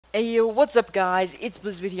Hey yo, what's up guys? It's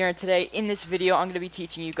Blizzard here, and today in this video I'm going to be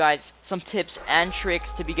teaching you guys some tips and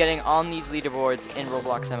tricks to be getting on these leaderboards in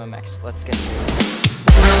Roblox MMX. Let's get to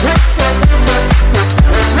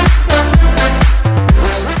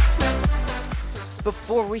it.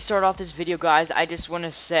 Before we start off this video guys, I just want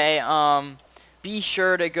to say be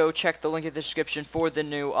sure to go check the link in the description for the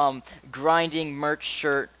new grinding merch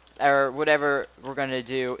shirt or whatever we're gonna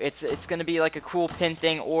do. It's gonna be like a cool pin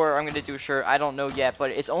thing, or I'm gonna do a shirt. I don't know yet,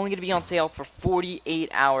 but it's only gonna be on sale for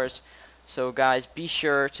 48 hours. So guys, be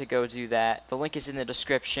sure to go do that. The link is in the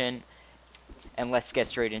description, and let's get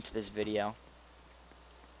straight into this video.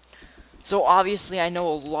 So obviously I know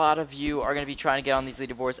a lot of you are going to be trying to get on these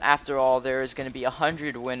leaderboards. After all, there is going to be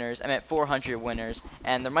 100 winners. I meant 400 winners.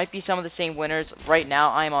 And there might be some of the same winners. Right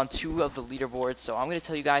now I am on 2 of the leaderboards. So I'm going to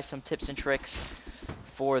tell you guys some tips and tricks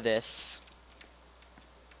for this.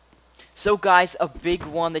 So guys, a big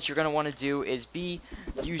one that you're going to want to do is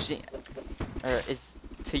use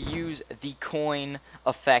the coin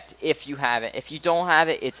effect if you have it. If you don't have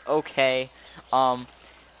it, it's okay.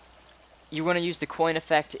 You want to use the coin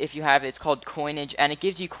effect if you have it. It's called coinage, and it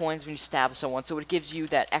gives you coins when you stab someone, so it gives you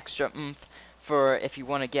that extra oomph for if you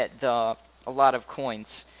want to get a lot of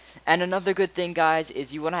coins. And another good thing guys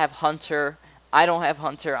is you want to have hunter. I don't have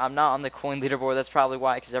hunter. I'm not on the coin leaderboard. That's probably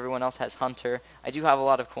why, because everyone else has hunter. I do have a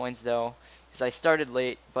lot of coins though, because I started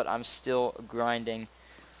late, but I'm still grinding.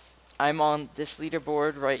 I'm on this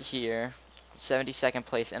leaderboard right here, 72nd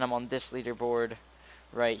place, and I'm on this leaderboard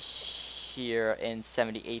right here in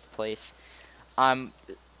 78th place. I'm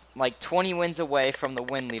like 20 wins away from the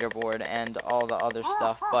win leaderboard and all the other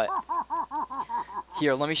stuff, but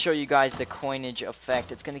here, let me show you guys the coinage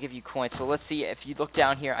effect. It's going to give you coins. So let's see, if you look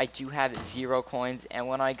down here, I do have 0 coins, and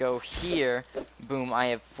when I go here, boom, I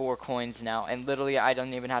have 4 coins now, and literally I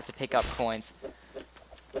don't even have to pick up coins.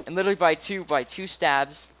 And literally by two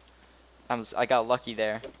stabs, I got lucky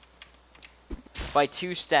there. By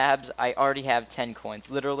 2 stabs, I already have 10 coins,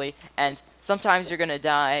 literally. And sometimes you're gonna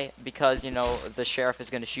die because, you know, the sheriff is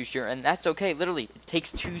gonna shoot you, and that's okay. Literally, it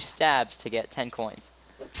takes 2 stabs to get 10 coins.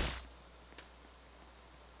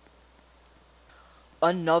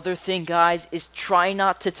 Another thing, guys, is try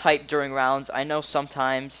not to type during rounds. I know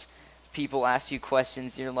sometimes people ask you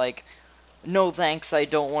questions, you're like, no thanks, I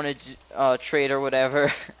don't want to trade or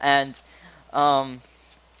whatever, and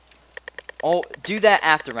do that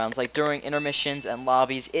after rounds, like during intermissions and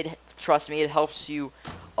lobbies. Trust me, it helps you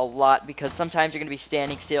a lot, because sometimes you're going to be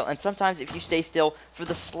standing still, and sometimes if you stay still for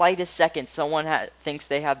the slightest second, someone thinks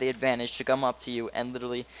they have the advantage to come up to you and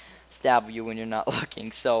literally stab you when you're not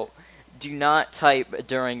looking. So do not type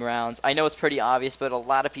during rounds. I know it's pretty obvious, but a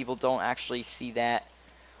lot of people don't actually see that,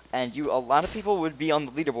 and a lot of people would be on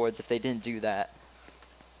the leaderboards if they didn't do that.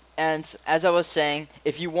 And as I was saying,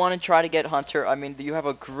 if you want to try to get hunter, I mean, you have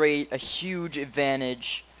a huge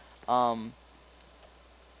advantage over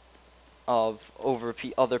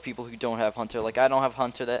other people who don't have hunter. Like, I don't have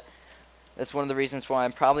hunter. That's one of the reasons why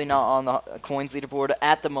I'm probably not on the coins leaderboard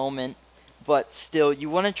at the moment. But still, you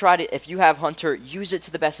want to try to, if you have hunter, use it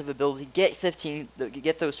to the best of ability. Get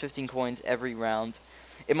those 15 coins every round.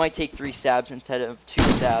 It might take 3 stabs instead of 2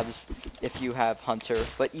 stabs if you have hunter,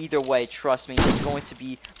 but either way, trust me, it's going to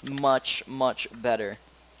be much, much better.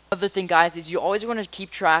 Another thing, guys, is you always want to keep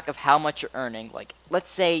track of how much you're earning. Like,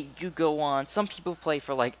 let's say you go on, some people play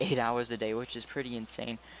for like 8 hours a day, which is pretty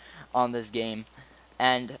insane on this game,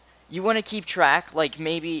 and you want to keep track, like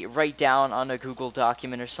maybe write down on a Google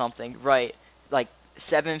document or something, write like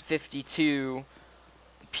 7:52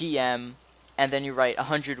 p.m. and then you write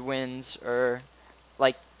 100 wins, or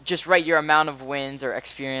like just write your amount of wins or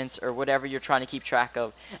experience or whatever you're trying to keep track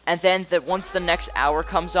of. And then once the next hour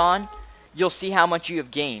comes on, you'll see how much you have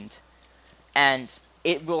gained. And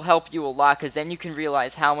it will help you a lot, because then you can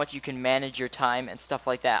realize how much you can manage your time and stuff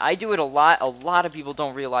like that. I do it a lot. A lot of people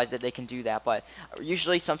don't realize that they can do that, but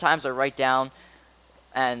usually sometimes I write down,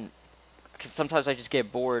 and because sometimes I just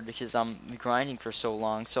get bored because I'm grinding for so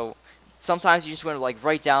long. So sometimes you just want to like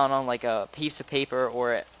write down on like a piece of paper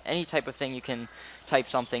or any type of thing you can type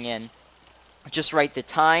something in. Just write the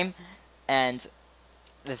time, and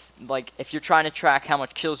like if you're trying to track how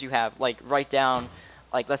much kills you have, like write down,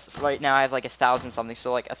 like right now I have like 1,000 something,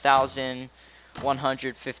 so like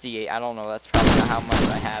 1,158. I don't know, that's probably not how much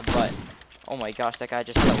I have, but oh my gosh, that guy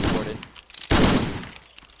just teleported.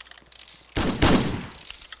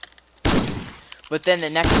 But then the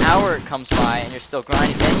next hour comes by and you're still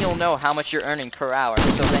grinding, then you'll know how much you're earning per hour.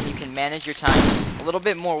 So then you can manage your time a little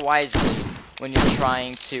bit more wisely when you're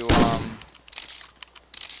trying to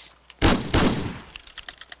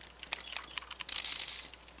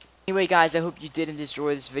Anyway, guys, I hope you did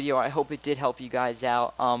enjoy this video. I hope it did help you guys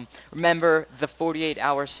out. Remember, the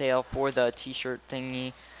 48-hour sale for the t-shirt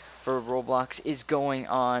thingy for Roblox is going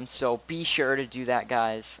on, so be sure to do that,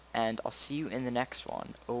 guys. And I'll see you in the next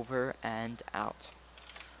one. Over and out.